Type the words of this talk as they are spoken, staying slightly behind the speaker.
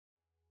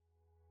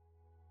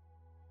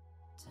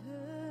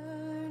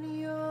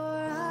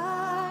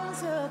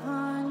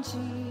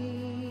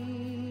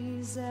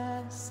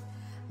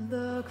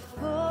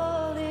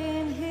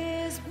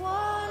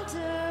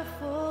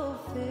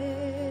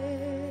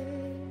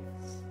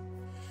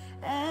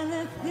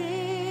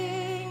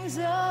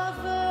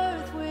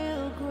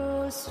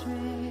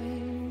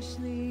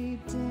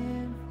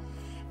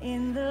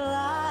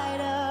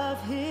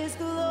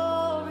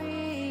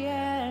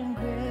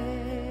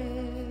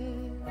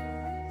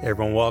Hey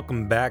everyone,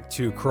 welcome back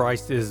to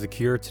Christ is the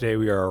Cure. Today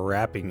we are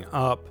wrapping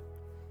up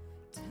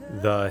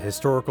the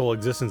historical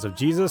existence of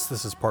Jesus.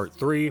 This is part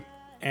 3,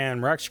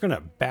 and we're actually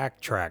going to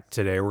backtrack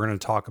today. We're going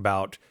to talk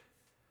about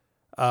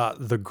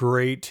the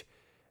great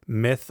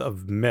myth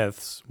of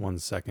myths. One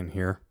second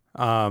here.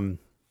 And,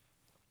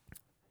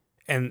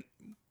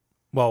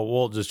 well,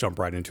 we'll just jump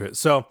right into it.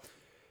 So,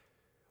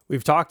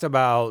 we've talked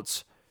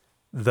about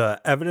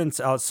the evidence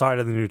outside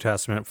of the New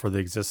Testament for the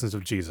existence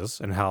of Jesus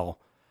and how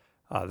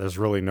there's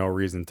really no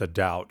reason to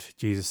doubt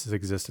Jesus'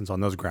 existence on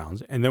those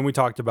grounds. And then we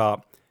talked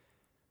about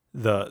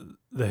the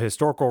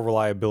historical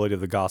reliability of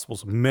the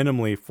Gospels,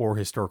 minimally for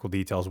historical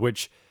details,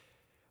 which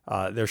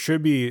there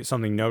should be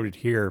something noted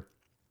here,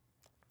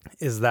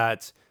 is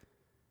that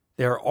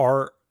there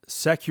are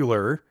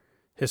secular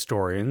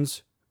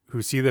historians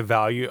who see the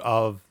value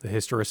of the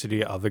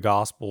historicity of the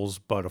Gospels,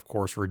 but of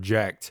course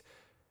reject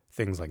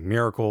things like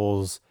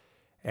miracles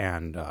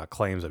and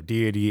claims of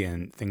deity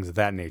and things of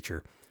that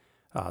nature.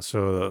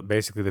 So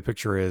basically the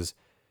picture is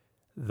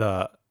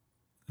the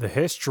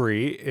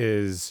history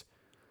is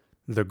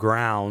the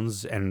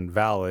grounds and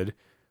valid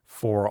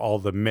for all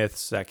the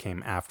myths that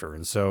came after.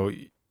 And so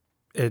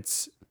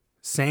it's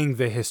saying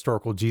the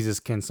historical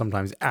Jesus can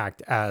sometimes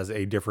act as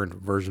a different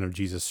version of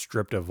Jesus,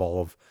 stripped of all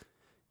of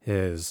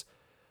his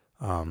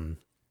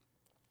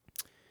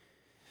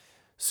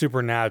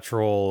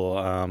supernatural,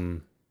 I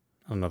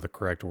don't know the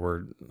correct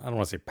word. I don't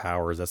want to say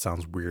powers. That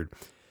sounds weird.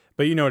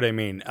 But you know what I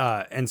mean.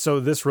 And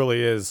so this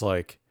really is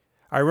like,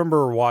 I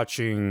remember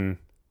watching,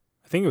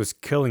 I think it was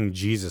Killing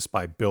Jesus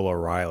by Bill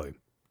O'Reilly.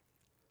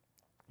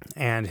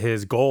 And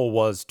his goal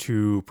was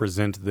to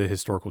present the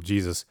historical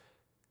Jesus.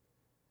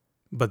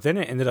 But then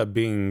it ended up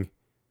being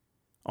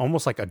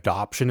almost like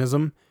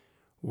adoptionism,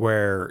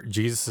 where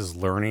Jesus is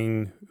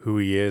learning who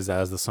he is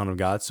as the Son of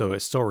God. So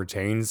it still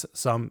retains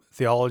some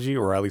theology,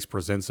 or at least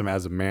presents him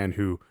as a man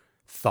who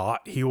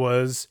thought he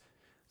was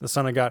the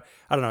Son of God.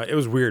 I don't know. It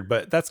was weird,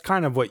 but that's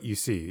kind of what you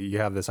see. You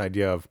have this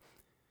idea of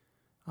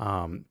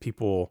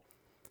people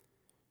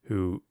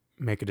who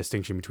make a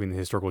distinction between the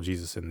historical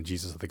Jesus and the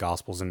Jesus of the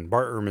Gospels. And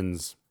Bart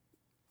Ehrman's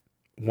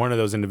one of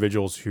those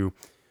individuals who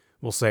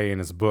will say in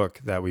his book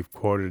that we've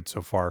quoted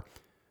so far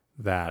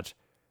that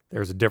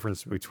there's a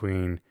difference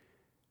between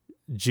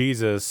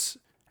Jesus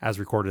as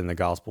recorded in the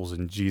Gospels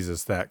and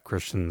Jesus that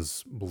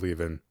Christians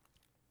believe in.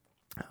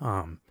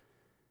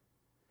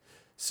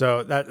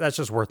 So that's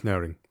just worth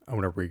noting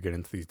whenever we get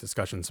into these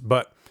discussions.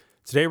 But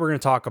today we're going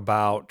to talk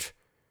about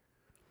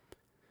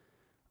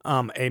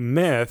a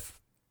myth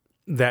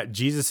that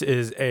Jesus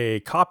is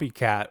a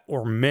copycat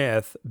or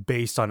myth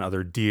based on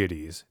other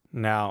deities.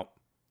 Now,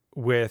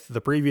 with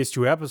the previous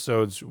 2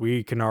 episodes,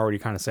 we can already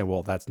kind of say,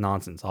 well, that's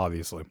nonsense,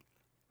 obviously.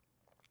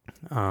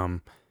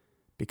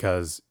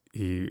 Because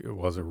he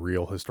was a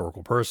real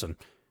historical person.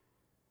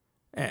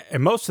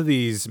 And most of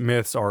these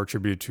myths are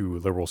attributed to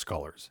liberal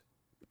scholars.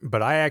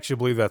 But I actually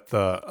believe that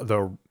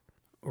the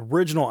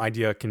original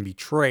idea can be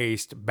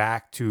traced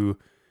back to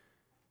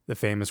the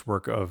famous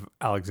work of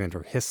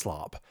Alexander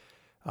Hislop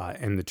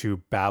in the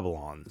 2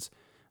 Babylons,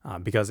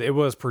 because it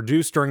was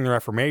produced during the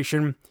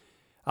Reformation.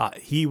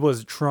 He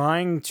was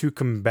trying to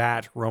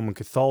combat Roman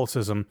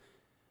Catholicism,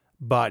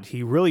 but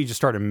he really just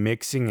started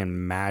mixing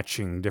and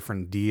matching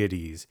different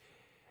deities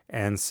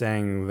and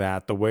saying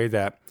that the way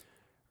that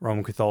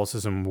Roman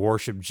Catholicism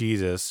worshiped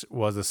Jesus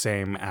was the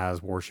same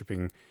as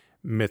worshiping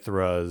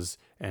Mithras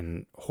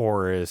and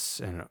Horus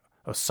and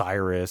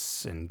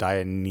Osiris and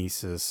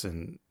Dionysus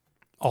and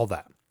all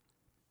that.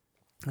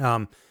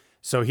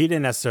 So he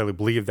didn't necessarily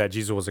believe that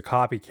Jesus was a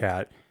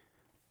copycat,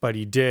 but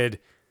he did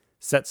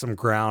set some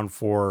ground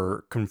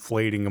for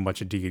conflating a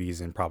bunch of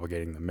deities and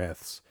propagating the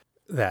myths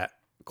that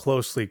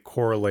closely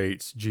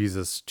correlates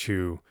Jesus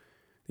to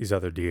these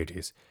other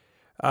deities.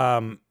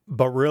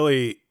 But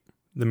really,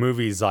 the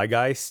movie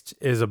Zeitgeist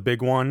is a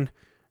big one.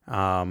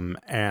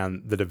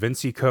 And The Da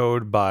Vinci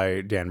Code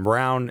by Dan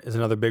Brown is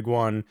another big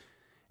one.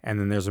 And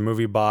then there's a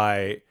movie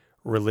by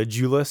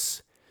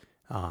Religulous.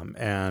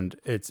 And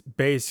it's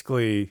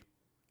basically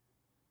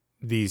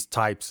these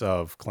types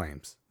of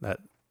claims.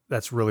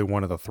 That's really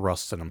one of the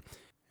thrusts in them.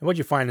 And what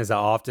you find is that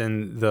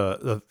often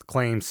the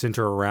claims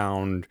center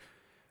around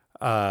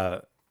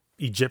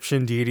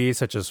Egyptian deities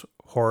such as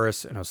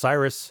Horus and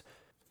Osiris.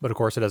 But of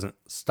course, it doesn't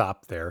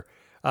stop there.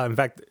 In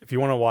fact, if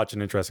you want to watch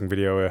an interesting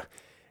video,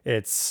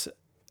 it's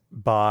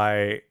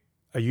by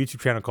a YouTube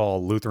channel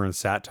called Lutheran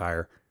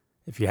Satire.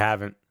 If you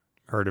haven't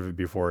heard of it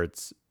before,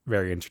 it's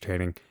very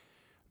entertaining.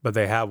 But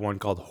they have one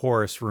called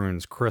Horus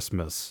Ruins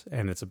Christmas,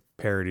 and it's a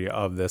parody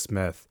of this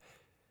myth,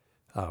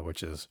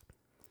 which is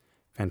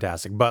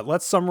fantastic. But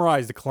let's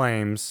summarize the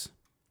claims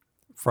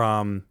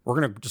from, we're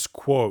going to just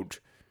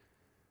quote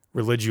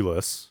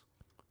Religulous.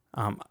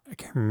 I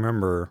can't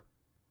remember.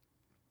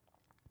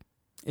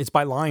 It's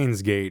by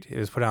Lionsgate. It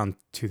was put out in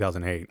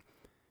 2008.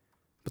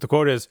 But the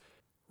quote is,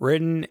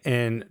 written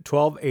in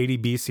 1280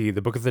 BC,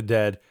 the Book of the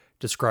Dead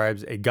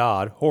describes a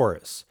god,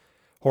 Horus.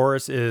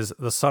 Horus is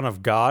the son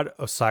of god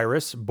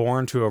Osiris,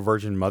 born to a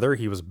virgin mother.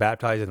 He was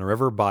baptized in the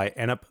river by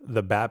Enoch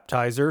the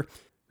Baptizer,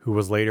 who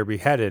was later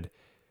beheaded.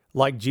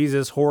 Like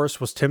Jesus, Horus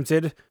was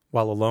tempted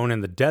while alone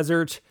in the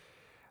desert.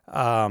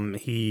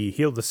 He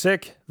healed the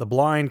sick, the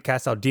blind,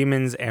 cast out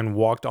demons, and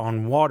walked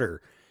on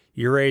water.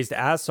 He raised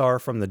Asar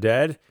from the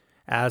dead.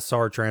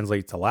 Asar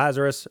translates to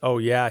Lazarus. Oh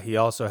yeah, he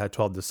also had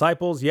 12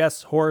 disciples.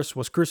 Yes, Horus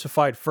was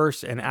crucified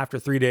first, and after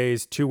 3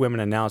 days, 2 women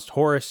announced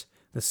Horus,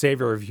 the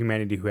savior of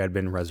humanity who had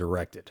been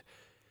resurrected.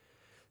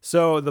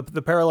 So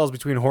the parallels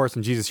between Horus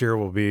and Jesus here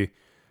will be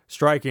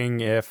striking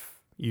if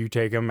you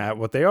take them at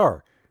what they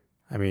are.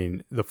 I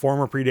mean, the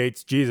former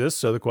predates Jesus,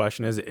 so the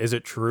question is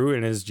it true,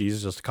 and is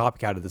Jesus just a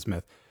copycat of this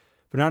myth?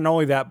 But not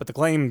only that, but the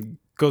claim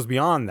goes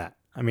beyond that.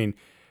 I mean,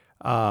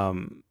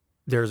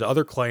 there's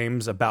other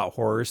claims about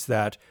Horus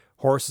that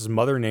Horus's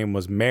mother name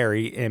was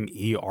Mary,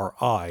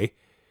 Meri,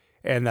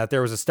 and that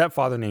there was a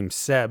stepfather named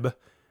Seb,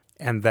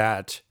 and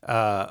that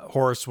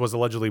Horus was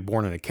allegedly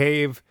born in a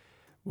cave,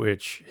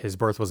 which his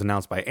birth was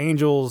announced by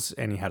angels,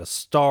 and he had a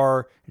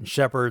star and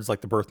shepherds,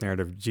 like the birth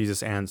narrative of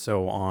Jesus, and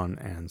so on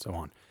and so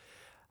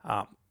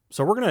on.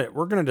 So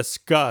we're gonna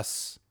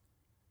discuss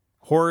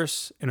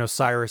Horus and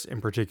Osiris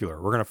in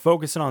particular. We're gonna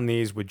focus in on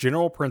these with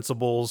general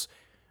principles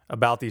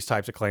about these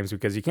types of claims,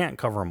 because you can't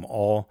cover them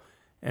all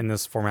in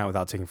this format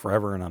without taking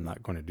forever, and I'm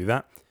not going to do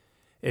that.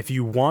 If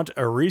you want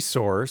a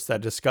resource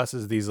that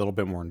discusses these a little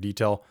bit more in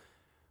detail,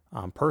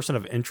 Person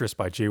of Interest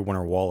by J.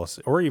 Winter Wallace,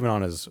 or even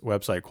on his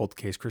website, Cold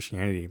Case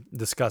Christianity,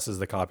 discusses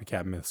the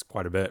copycat myths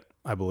quite a bit,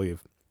 I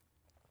believe.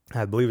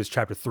 I believe it's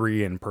chapter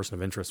 3 in Person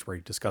of Interest where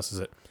he discusses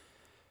it.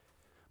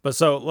 But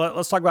so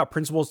let's talk about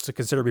principles to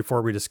consider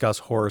before we discuss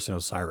Horus and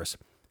Osiris.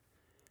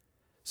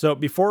 So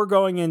before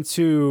going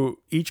into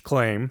each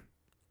claim,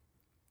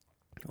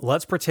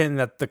 let's pretend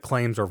that the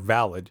claims are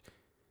valid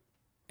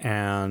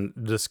and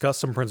discuss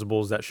some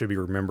principles that should be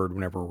remembered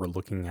whenever we're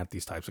looking at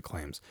these types of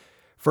claims.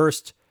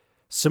 First,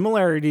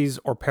 similarities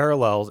or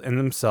parallels in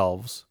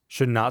themselves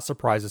should not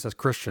surprise us as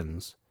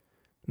Christians,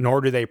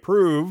 nor do they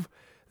prove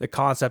the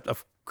concept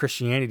of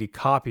Christianity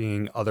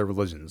copying other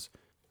religions.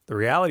 The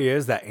reality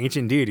is that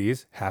ancient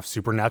deities have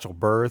supernatural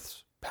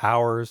births,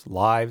 powers,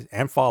 lives,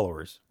 and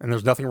followers, and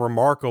there's nothing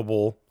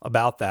remarkable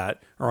about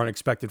that or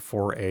unexpected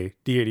for a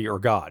deity or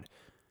god.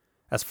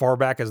 As far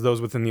back as those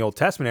within the Old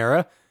Testament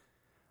era,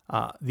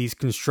 these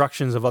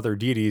constructions of other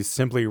deities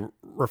simply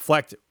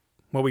reflect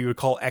what we would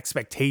call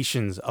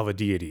expectations of a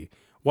deity,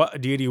 what a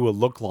deity would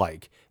look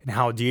like, and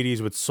how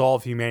deities would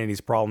solve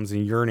humanity's problems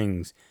and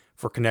yearnings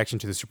for connection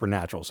to the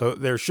supernatural. So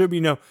there should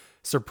be no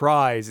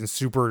surprise in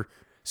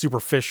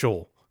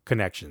superficial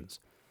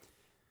connections.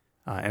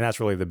 And that's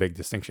really the big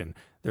distinction.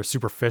 They're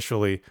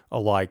superficially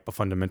alike, but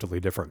fundamentally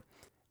different.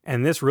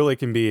 And this really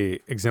can be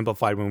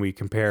exemplified when we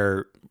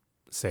compare,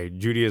 say,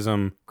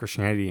 Judaism,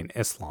 Christianity, and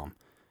Islam.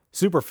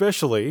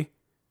 Superficially,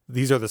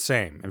 these are the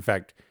same. In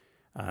fact,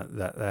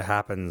 that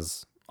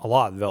happens a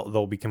lot.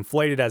 They'll be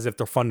conflated as if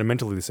they're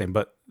fundamentally the same,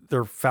 but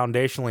they're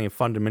foundationally and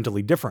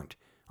fundamentally different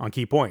on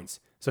key points,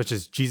 such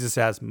as Jesus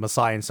as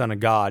Messiah and Son of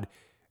God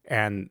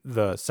and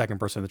the second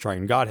person of the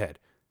Triune Godhead.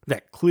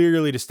 That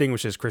clearly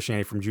distinguishes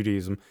Christianity from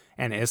Judaism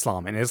and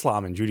Islam. And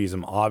Islam and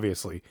Judaism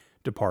obviously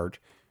depart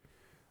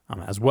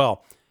as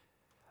well.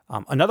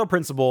 Another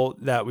principle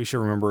that we should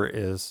remember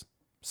is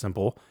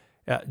simple.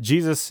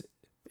 Jesus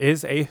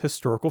is a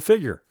historical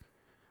figure.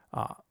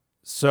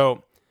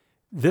 So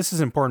this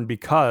is important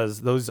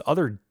because those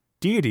other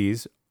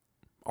deities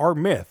are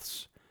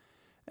myths.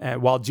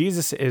 While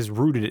Jesus is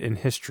rooted in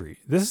history,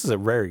 this is a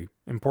very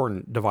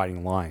important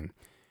dividing line.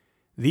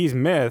 These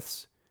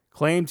myths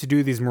claim to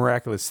do these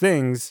miraculous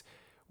things,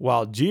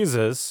 while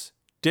Jesus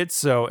did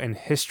so in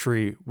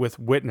history with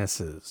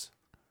witnesses.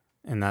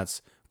 And that's,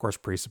 of course,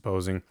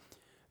 presupposing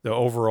the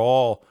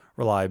overall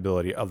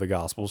reliability of the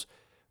Gospels.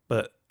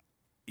 But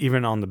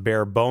even on the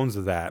bare bones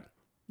of that,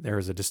 there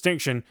is a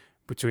distinction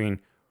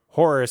between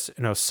Horus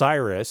and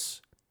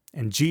Osiris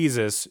and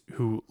Jesus,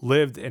 who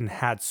lived and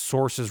had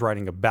sources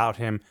writing about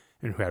him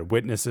and who had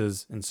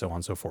witnesses, and so on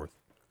and so forth.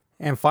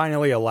 And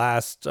finally, a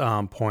last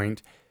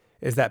point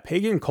is that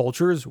pagan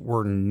cultures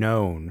were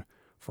known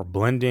for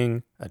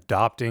blending,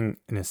 adopting,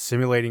 and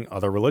assimilating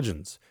other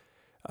religions,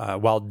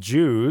 while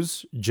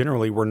Jews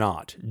generally were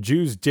not.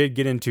 Jews did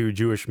get into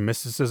Jewish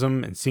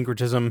mysticism and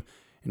syncretism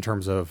in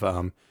terms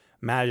of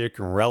magic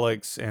and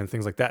relics and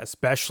things like that,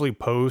 especially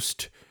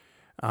post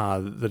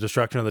the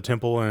destruction of the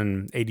temple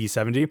in AD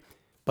 70.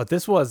 But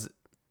this was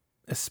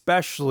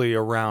especially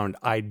around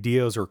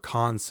ideas or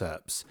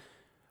concepts.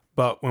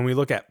 But when we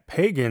look at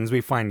pagans,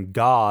 we find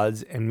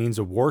gods and means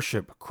of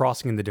worship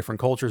crossing into different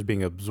cultures,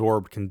 being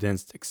absorbed,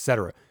 condensed,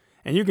 etc.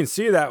 And you can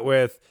see that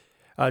with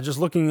just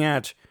looking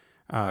at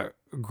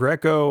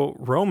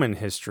Greco-Roman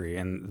history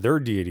and their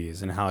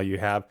deities, and how you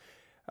have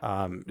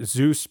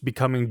Zeus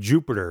becoming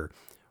Jupiter,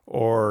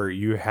 or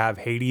you have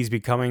Hades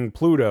becoming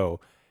Pluto,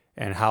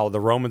 and how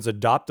the Romans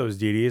adopt those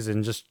deities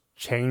and just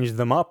change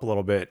them up a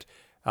little bit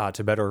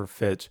to better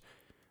fit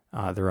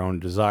their own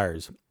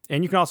desires.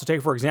 And you can also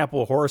take, for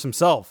example, Horus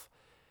himself.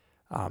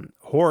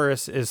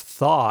 Horus is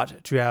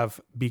thought to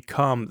have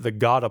become the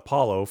god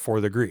Apollo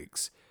for the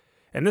Greeks.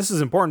 And this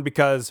is important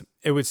because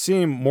it would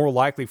seem more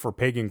likely for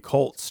pagan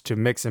cults to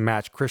mix and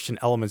match Christian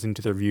elements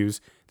into their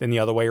views than the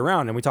other way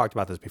around. And we talked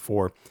about this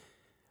before.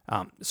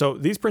 So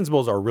these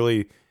principles are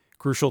really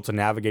crucial to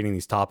navigating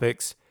these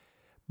topics.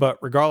 But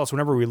regardless,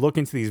 whenever we look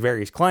into these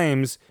various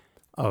claims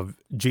of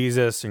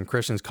Jesus and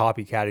Christians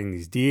copycatting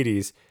these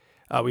deities,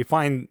 we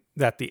find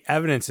that the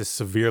evidence is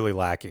severely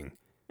lacking.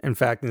 In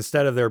fact,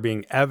 instead of there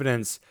being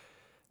evidence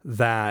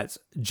that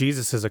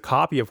Jesus is a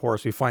copy of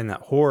Horus, we find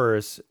that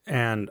Horus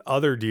and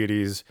other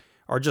deities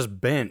are just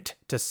bent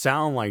to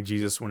sound like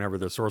Jesus whenever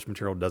their source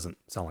material doesn't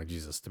sound like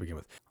Jesus to begin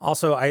with.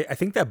 Also, I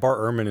think that Bart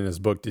Ehrman in his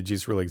book, Did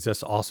Jesus Really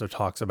Exist?, also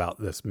talks about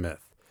this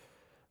myth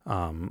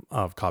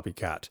of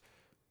copycat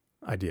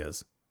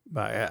ideas.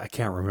 But I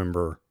can't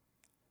remember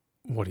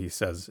what he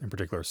says in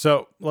particular.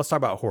 So let's talk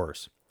about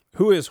Horus.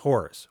 Who is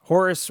Horus?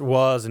 Horus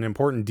was an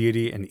important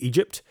deity in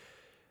Egypt,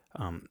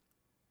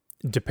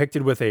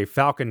 depicted with a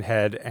falcon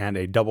head and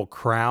a double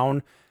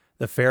crown.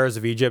 The pharaohs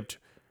of Egypt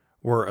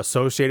were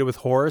associated with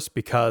Horus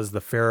because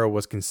the pharaoh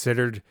was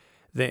considered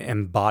the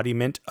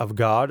embodiment of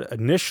God.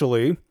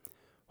 Initially,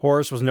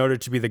 Horus was noted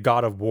to be the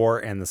god of war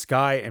and the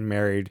sky and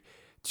married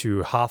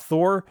to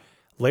Hathor.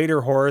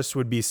 Later, Horus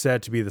would be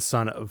said to be the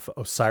son of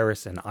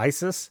Osiris and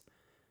Isis.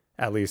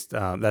 At least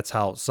that's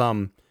how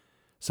some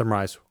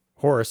summarize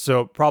Horus.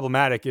 So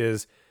problematic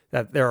is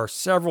that there are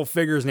several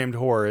figures named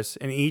Horus,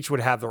 and each would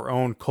have their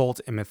own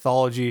cult and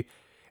mythology,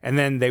 and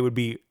then they would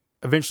be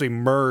eventually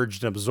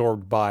merged and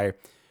absorbed by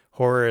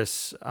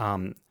Horus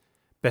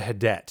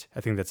Behedet.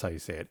 I think that's how you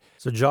say it.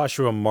 So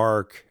Joshua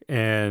Mark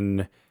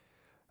in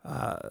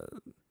the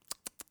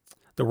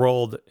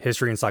World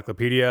History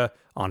Encyclopedia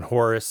on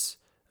Horus,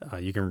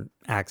 you can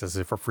access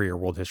it for free at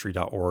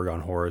worldhistory.org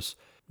on Horus.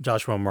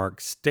 Joshua Mark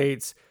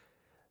states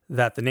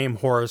that the name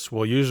Horus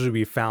will usually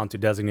be found to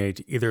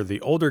designate either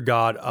the older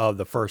god of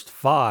the first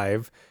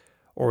five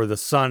or the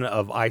son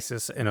of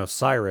Isis and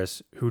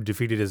Osiris, who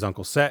defeated his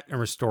uncle Set and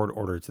restored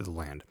order to the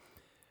land.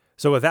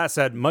 So with that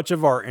said, much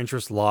of our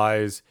interest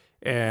lies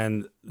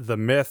in the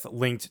myth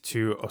linked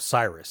to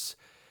Osiris,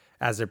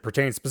 as it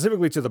pertains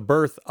specifically to the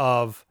birth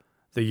of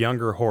the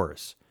younger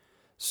Horus.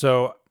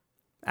 So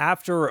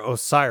after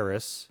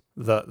Osiris,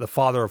 the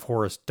father of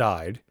Horus,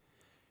 died,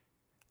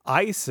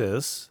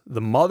 Isis,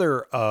 the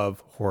mother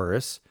of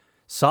Horus,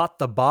 sought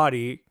the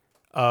body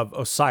of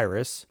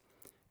Osiris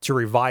to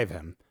revive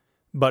him.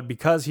 But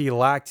because he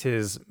lacked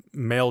his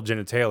male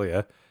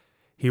genitalia,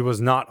 he was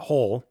not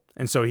whole,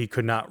 and so he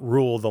could not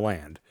rule the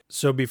land.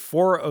 So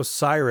before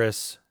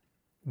Osiris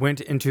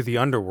went into the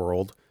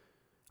underworld,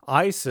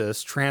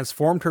 Isis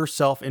transformed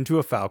herself into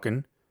a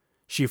falcon.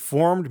 She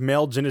formed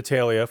male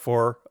genitalia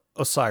for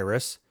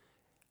Osiris,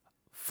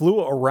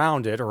 flew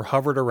around it or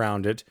hovered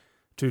around it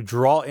to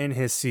draw in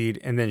his seed,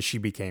 and then she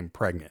became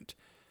pregnant.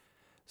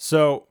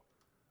 So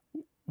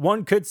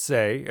one could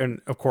say,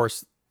 and of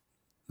course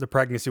the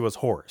pregnancy was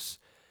Horus.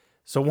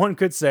 So one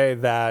could say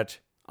that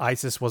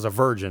Isis was a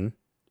virgin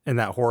and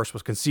that Horus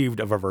was conceived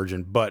of a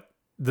virgin, but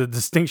the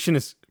distinction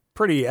is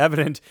pretty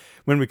evident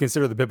when we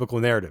consider the biblical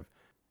narrative.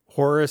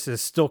 Horus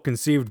is still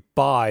conceived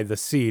by the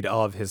seed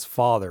of his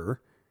father,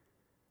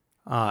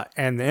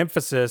 and the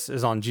emphasis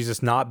is on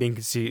Jesus not being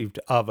conceived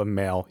of a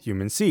male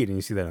human seed. And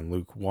you see that in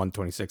Luke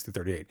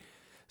 1:26-38.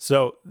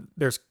 So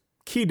there's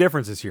key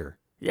differences here.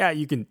 Yeah,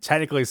 you can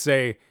technically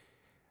say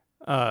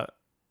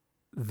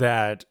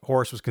that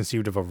Horus was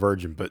conceived of a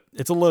virgin, but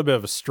it's a little bit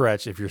of a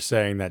stretch if you're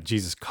saying that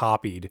Jesus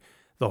copied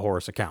the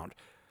Horus account.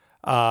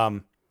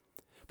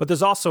 But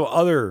there's also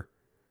other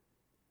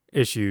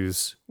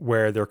issues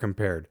where they're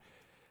compared.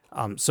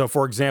 So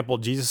for example,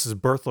 Jesus'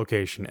 birth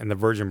location and the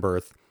virgin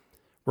birth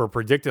were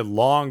predicted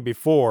long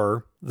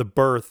before the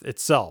birth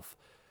itself,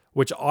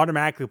 which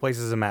automatically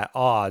places him at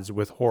odds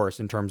with Horus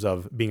in terms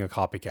of being a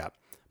copycat.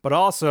 But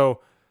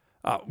also,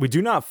 we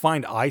do not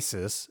find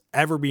Isis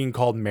ever being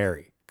called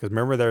Mary, because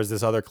remember there's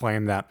this other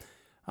claim that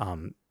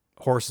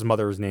Horus's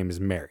mother's name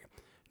is Mary.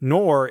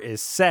 Nor is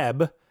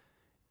Seb,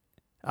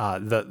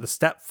 the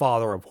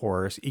stepfather of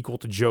Horus, equal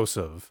to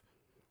Joseph.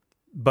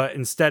 But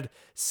instead,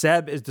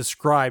 Seb is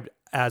described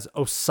as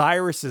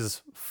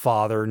Osiris's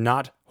father,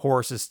 not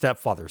Horus's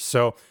stepfather.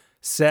 So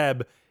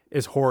Seb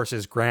is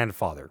Horus's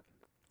grandfather.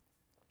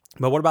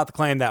 But what about the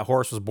claim that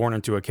Horus was born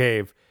into a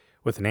cave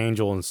with an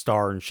angel and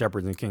star and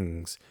shepherds and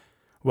kings?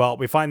 Well,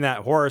 we find that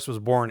Horus was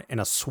born in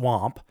a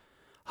swamp,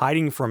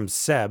 hiding from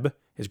Seb,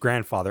 his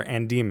grandfather,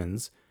 and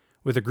demons,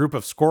 with a group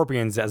of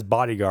scorpions as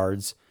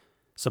bodyguards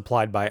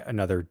supplied by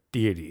another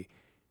deity.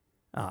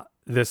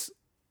 This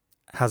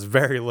has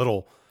very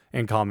little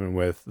in common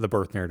with the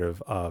birth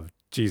narrative of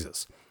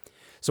Jesus.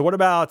 So what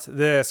about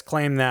this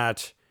claim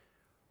that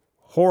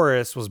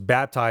Horus was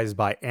baptized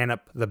by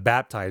Anup the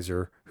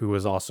Baptizer, who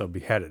was also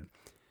beheaded?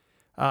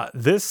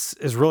 This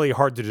is really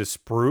hard to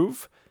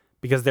disprove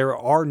because there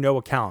are no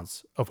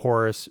accounts of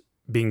Horus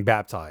being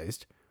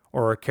baptized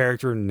or a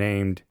character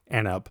named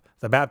Anup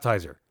the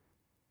Baptizer.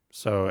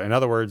 So in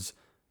other words,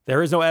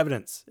 there is no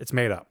evidence. It's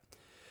made up.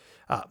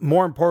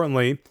 More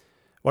importantly,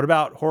 what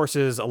about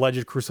Horus's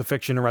alleged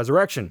crucifixion and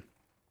resurrection?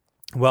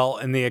 Well,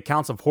 in the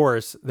accounts of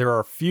Horus, there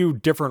are a few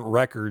different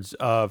records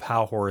of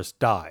how Horus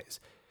dies,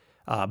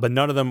 but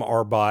none of them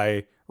are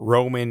by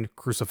Roman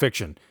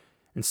crucifixion.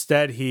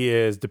 Instead, he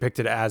is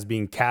depicted as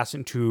being cast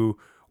into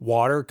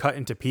water, cut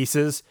into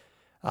pieces,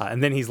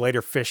 and then he's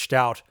later fished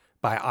out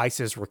by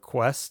Isis'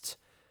 request.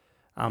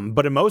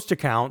 But in most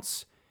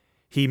accounts,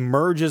 he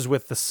merges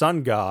with the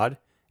sun god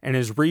and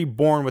is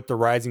reborn with the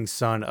rising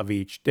sun of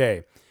each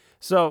day.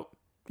 So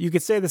you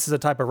could say this is a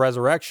type of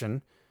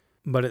resurrection,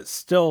 but it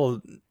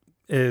still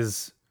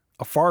is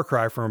a far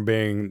cry from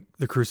being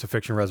the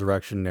crucifixion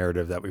resurrection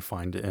narrative that we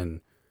find in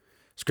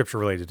scripture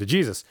related to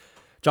Jesus.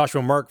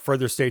 Joshua Mark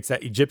further states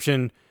that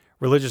Egyptian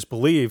religious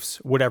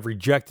beliefs would have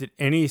rejected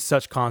any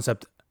such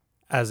concept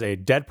as a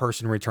dead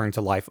person returning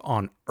to life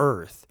on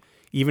earth.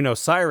 Even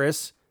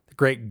Osiris, the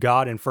great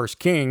god and first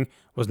king,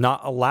 was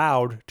not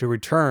allowed to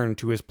return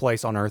to his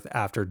place on earth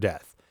after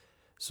death.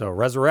 So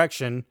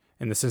resurrection,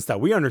 in the sense that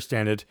we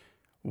understand it,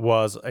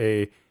 was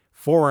a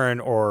foreign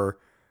or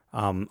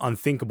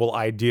unthinkable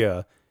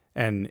idea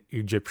in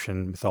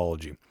Egyptian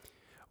mythology.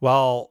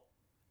 While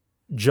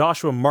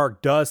Joshua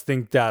Mark does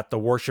think that the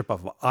worship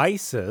of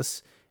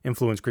Isis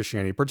influenced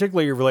Christianity,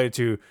 particularly related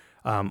to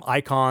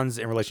icons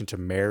in relation to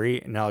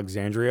Mary in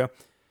Alexandria,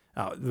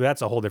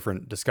 that's a whole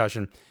different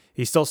discussion.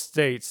 He still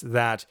states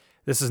that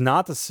this is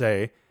not to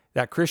say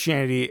that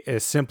Christianity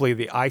is simply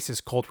the Isis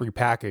cult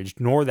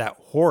repackaged, nor that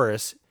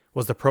Horus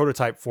was the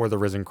prototype for the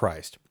risen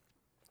Christ.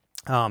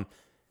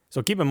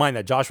 So keep in mind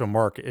that Joshua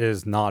Mark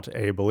is not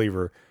a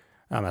believer,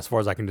 as far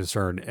as I can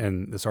discern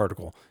in this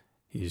article.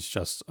 He's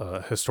just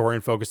a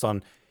historian focused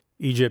on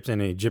Egypt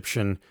and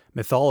Egyptian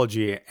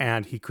mythology,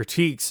 and he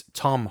critiques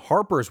Tom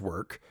Harper's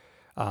work,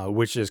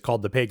 which is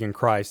called The Pagan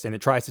Christ, and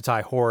it tries to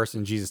tie Horus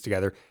and Jesus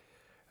together.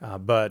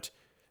 But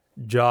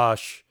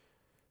Joshua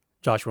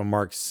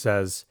Mark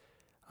says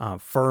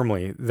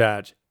firmly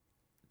that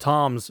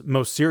Tom's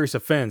most serious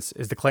offense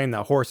is the claim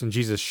that Horus and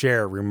Jesus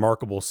share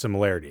remarkable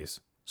similarities.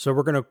 So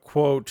we're going to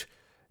quote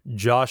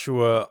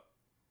Joshua's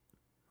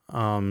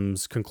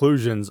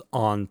conclusions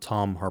on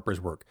Tom Harper's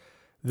work.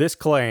 This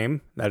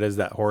claim, that is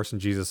that Horus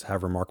and Jesus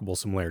have remarkable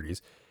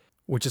similarities,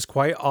 which is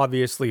quite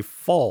obviously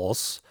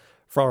false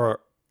for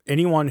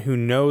anyone who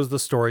knows the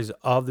stories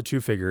of the two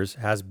figures,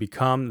 has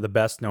become the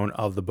best known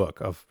of the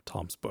book, of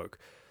Tom's book.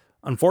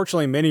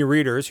 Unfortunately, many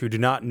readers who do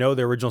not know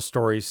the original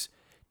stories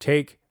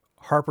take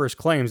Harper's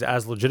claims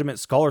as legitimate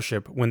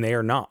scholarship when they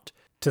are not.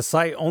 To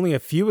cite only a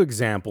few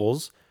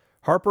examples,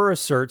 Harper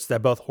asserts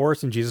that both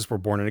Horus and Jesus were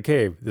born in a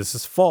cave. This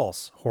is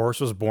false. Horus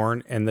was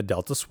born in the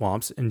Delta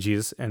swamps and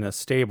Jesus in a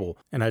stable.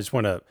 And I just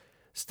want to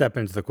step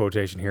into the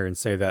quotation here and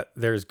say that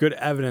there's good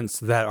evidence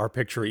that our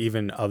picture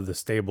even of the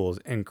stable is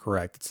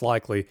incorrect. It's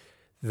likely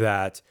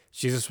that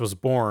Jesus was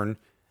born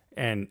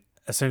in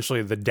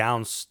essentially the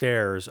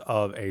downstairs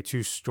of a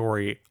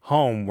 2-story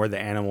home where the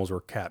animals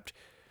were kept.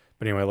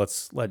 But anyway,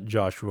 let's let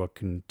Joshua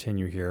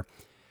continue here.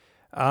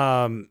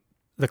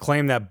 The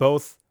claim that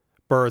both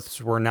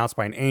births were announced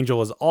by an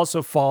angel is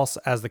also false,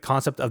 as the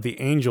concept of the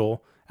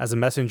angel as a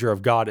messenger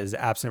of God is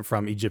absent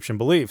from Egyptian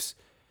beliefs.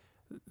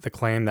 The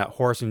claim that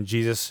Horus and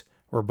Jesus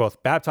were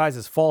both baptized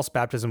is false.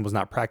 Baptism was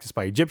not practiced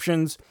by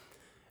Egyptians.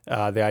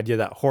 The idea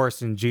that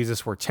Horus and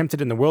Jesus were tempted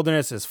in the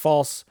wilderness is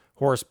false.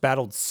 Horus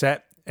battled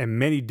Set in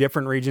many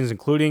different regions,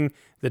 including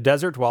the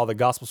desert, while the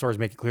gospel stories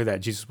make it clear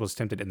that Jesus was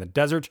tempted in the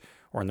desert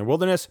or in the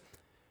wilderness.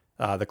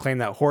 The claim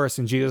that Horus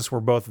and Jesus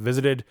were both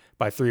visited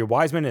by 3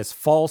 wise men is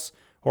false.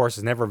 Horus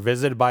is never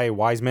visited by a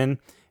wise man,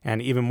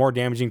 and even more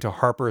damaging to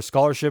Harper's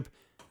scholarship,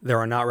 there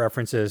are not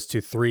references to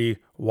 3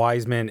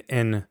 wise men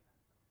in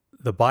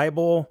the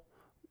Bible,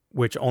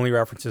 which only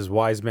references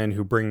wise men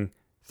who bring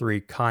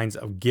 3 kinds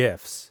of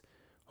gifts.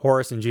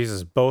 Horus and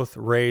Jesus both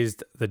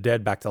raised the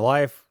dead back to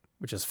life,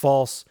 which is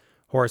false.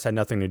 Horus had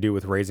nothing to do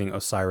with raising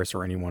Osiris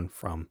or anyone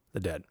from the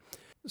dead.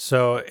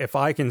 So if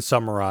I can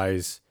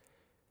summarize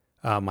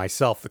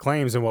myself, the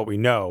claims and what we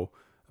know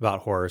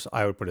about Horus,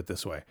 I would put it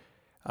this way.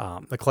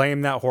 The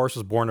claim that Horus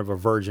was born of a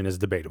virgin is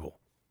debatable.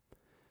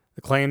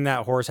 The claim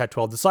that Horus had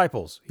 12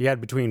 disciples. He had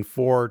between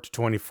 4 to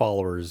 20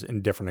 followers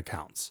in different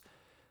accounts.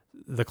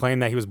 The claim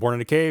that he was born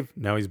in a cave.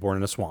 No, he's born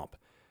in a swamp.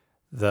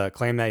 The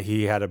claim that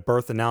he had a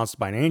birth announced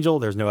by an angel.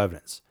 There's no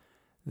evidence.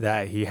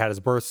 That he had his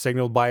birth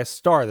signaled by a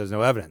star. There's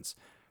no evidence.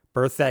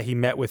 Birth that he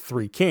met with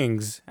 3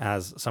 kings,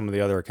 as some of the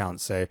other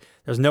accounts say.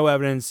 There's no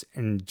evidence.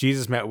 And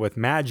Jesus met with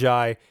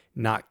magi,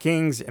 not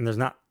kings. And there's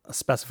not a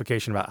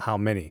specification about how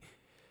many.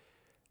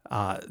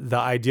 The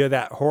idea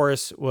that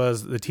Horus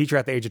was the teacher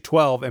at the age of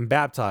 12 and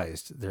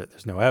baptized,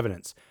 there's no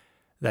evidence.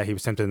 That he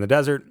was tempted in the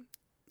desert,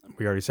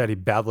 we already said he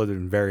battled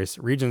in various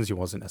regions. He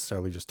wasn't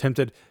necessarily just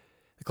tempted.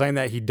 The claim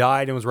that he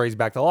died and was raised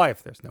back to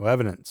life, there's no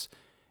evidence.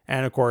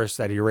 And of course,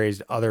 that he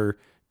raised other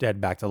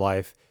dead back to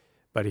life,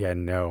 but he had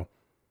no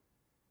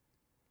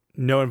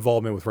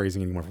involvement with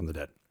raising anyone from the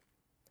dead.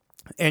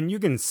 And you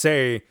can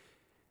see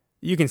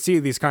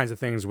these kinds of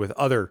things with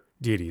other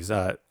deities.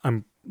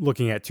 I'm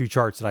looking at 2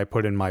 charts that I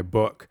put in my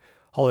book,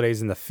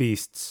 Holidays and the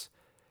Feasts,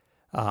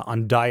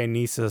 on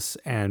Dionysus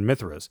and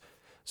Mithras.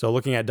 So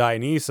looking at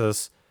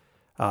Dionysus,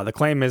 The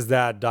claim is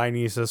that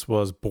Dionysus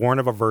was born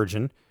of a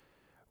virgin,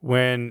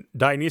 when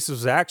Dionysus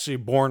was actually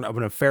born of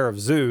an affair of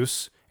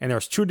Zeus, and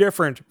there's two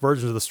different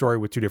versions of the story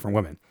with two different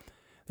women.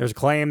 There's a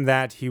claim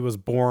that he was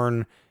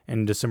born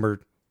in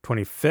December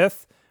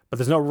 25th, but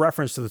there's no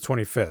reference to the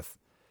 25th.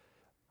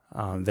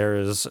 There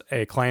is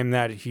a claim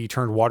that he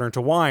turned water into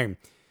wine,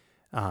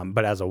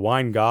 but as a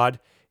wine god,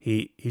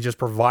 he just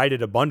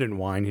provided abundant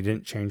wine. He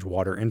didn't change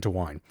water into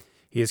wine.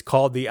 He is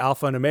called the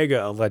Alpha and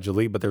Omega,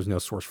 allegedly, but there's no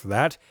source for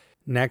that.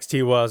 Next,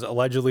 he was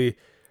allegedly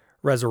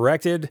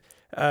resurrected.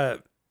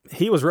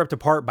 He was ripped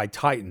apart by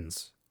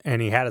Titans,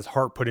 and he had his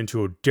heart put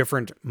into a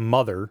different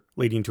mother,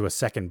 leading to a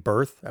second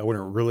birth. I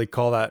wouldn't really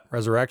call that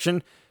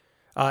resurrection.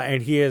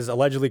 And he is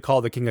allegedly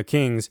called the King of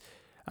Kings,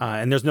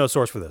 and there's no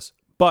source for this.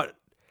 But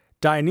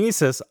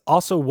Dionysus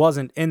also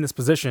wasn't in this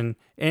position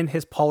in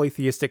his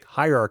polytheistic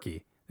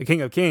hierarchy. The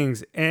King of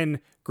Kings in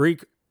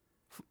Greek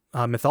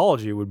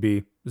mythology would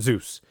be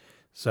Zeus.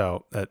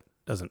 So that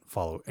doesn't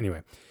follow.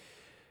 Anyway.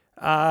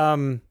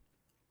 So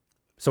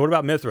what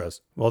about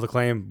Mithras? Well, the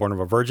claim, born of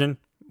a virgin.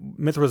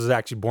 Mithras is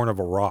actually born of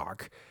a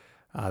rock.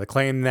 The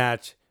claim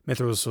that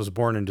Mithras was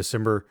born in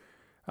December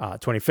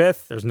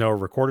 25th. There's no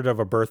recorded of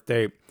a birth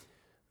date.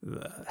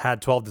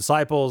 Had 12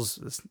 disciples.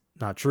 It's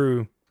not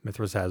true.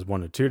 Mithras has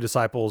 1 to 2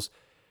 disciples.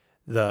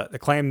 The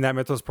claim that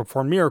Mithras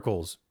performed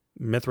miracles.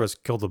 Mithras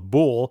killed a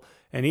bull,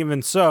 and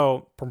even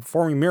so,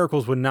 performing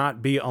miracles would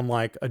not be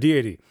unlike a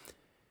deity.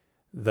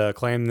 The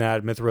claim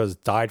that Mithras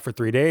died for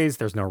 3 days.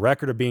 There's no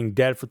record of being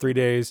dead for 3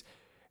 days.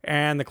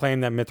 And the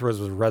claim that Mithras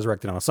was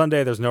resurrected on a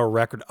Sunday. There's no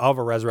record of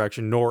a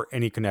resurrection nor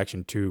any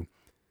connection to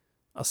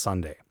a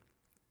Sunday.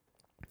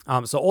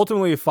 So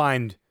ultimately, you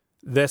find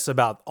this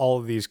about all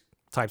of these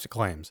types of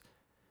claims.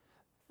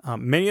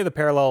 Many of the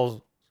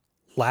parallels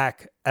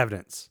lack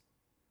evidence,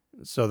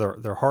 so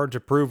they're hard to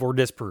prove or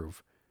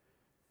disprove.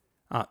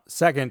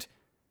 Second,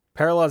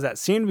 parallels that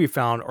seem to be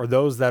found are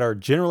those that are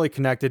generally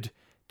connected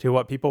to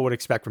what people would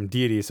expect from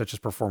deities, such as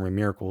performing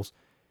miracles.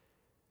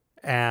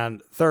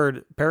 And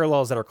third,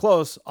 parallels that are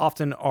close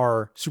often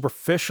are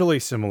superficially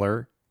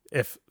similar,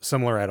 if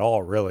similar at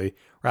all, really,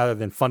 rather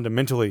than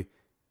fundamentally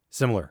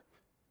similar.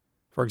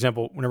 For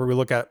example, whenever we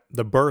look at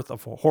the birth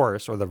of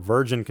Horus, or the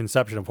virgin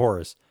conception of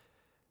Horus,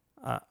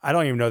 I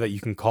don't even know that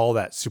you can call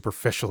that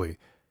superficially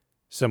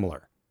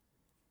similar.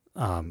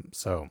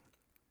 So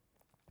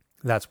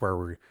that's where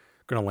we're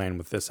going to land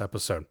with this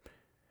episode.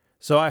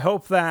 So I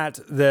hope that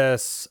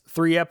this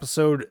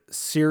 3-episode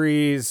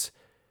series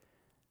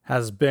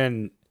has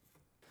been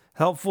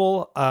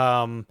helpful.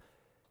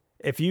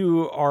 If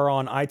you are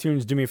on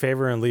iTunes, do me a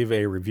favor and leave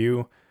a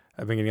review.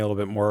 I've been getting a little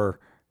bit more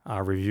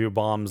review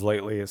bombs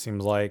lately, it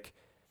seems like.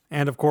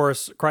 And of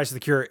course, Christ the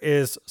Cure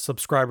is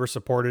subscriber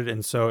supported.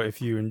 And so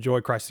if you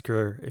enjoy Christ the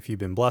Cure, if you've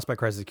been blessed by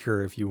Christ the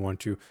Cure, if you want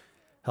to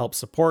help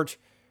support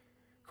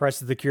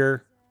Christ the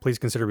Cure, please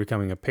consider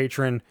becoming a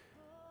patron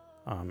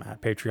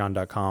at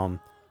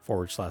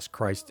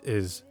patreon.com/Christ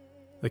is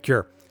the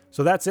Cure.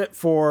 So that's it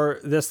for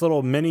this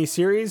little mini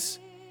series.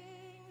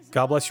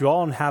 God bless you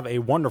all and have a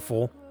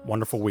wonderful,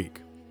 wonderful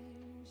week.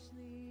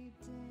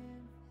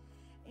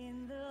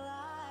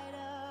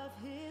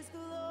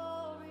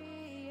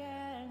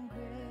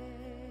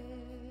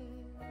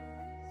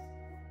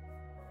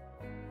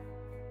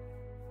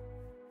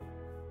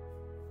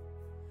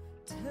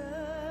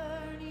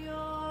 Turn your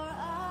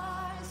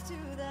eyes to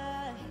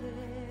the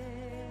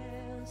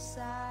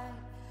hillside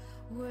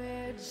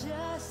where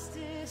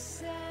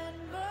justice and